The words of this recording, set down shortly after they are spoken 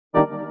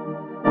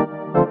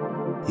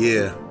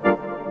Yeah,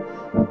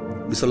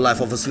 it's the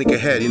life of a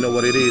sneakerhead, you know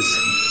what it is.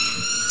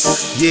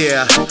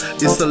 Yeah,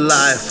 it's the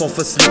life of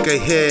a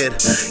sneakerhead,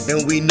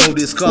 and we know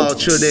this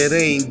culture that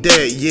ain't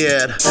dead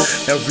yet.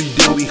 Every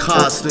day we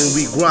hustling,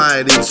 we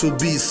grinding to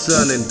be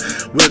sunning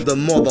with the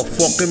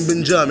motherfucking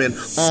Benjamin.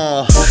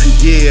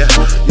 Yeah,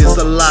 it's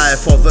the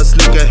life of a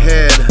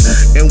sneakerhead,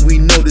 and we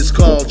know this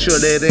culture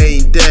that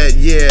ain't dead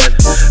yet.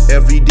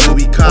 Every day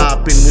we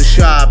copping, we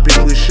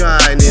shopping, we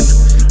shining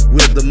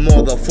with the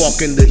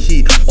motherfucking the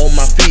heat on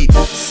my feet,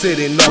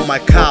 sitting on my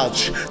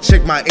couch.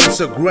 Check my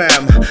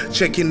Instagram,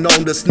 checking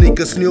on the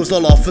sneakers news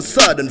all of a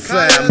sudden,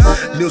 fam.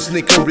 New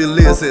sneaker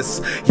releases,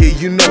 yeah,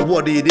 you know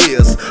what it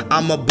is.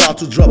 I'm about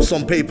to drop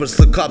some papers,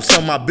 the cops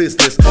on my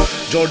business.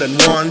 Jordan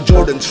 1,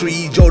 Jordan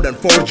 3, Jordan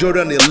 4,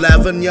 Jordan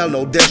 11. Y'all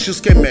know that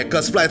shoes can make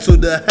us fly to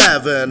the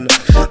heaven.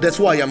 That's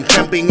why I'm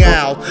camping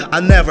out,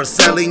 I'm never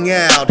selling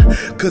out,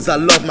 cause I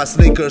love my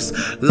sneakers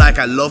like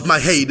I love my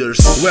haters.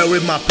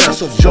 Wearing my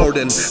pairs of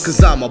Jordan,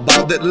 cause I'm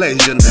about that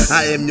legend.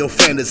 I am your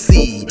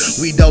fantasy.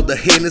 Without the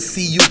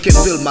Hennessy, you can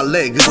feel my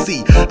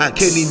legacy. I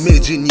can't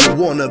imagine you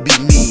wanna be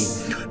me.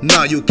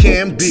 Nah, you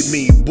can't beat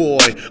me,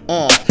 boy.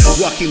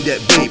 Rocking that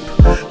babe,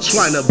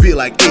 trying to be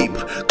like ape,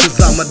 cause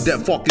I'm a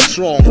damn fucking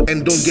strong.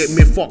 And don't get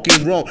me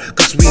fucking wrong,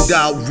 cause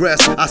without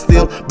rest I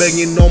still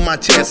banging on my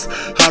chest.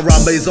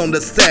 Harambe's on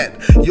the set,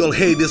 you'll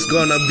hate it's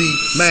gonna be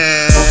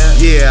man.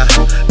 Yeah,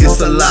 it's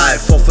the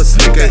life of a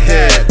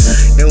sneakerhead,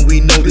 and we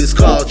know this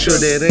culture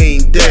that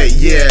ain't dead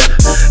yet.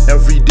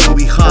 Every day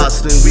we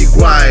hustling, we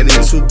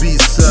grinding to be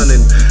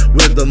sunning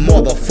with the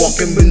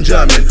motherfucking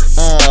Benjamin.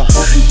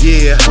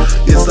 Yeah,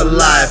 it's the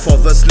life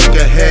of a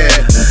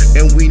sneakerhead,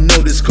 and we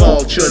know this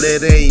culture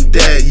that ain't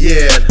dead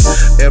yet.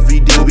 Every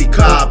day we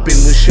copping,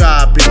 we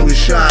shopping, we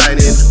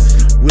shining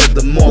with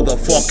the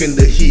motherfucking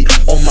the heat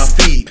on my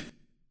feet.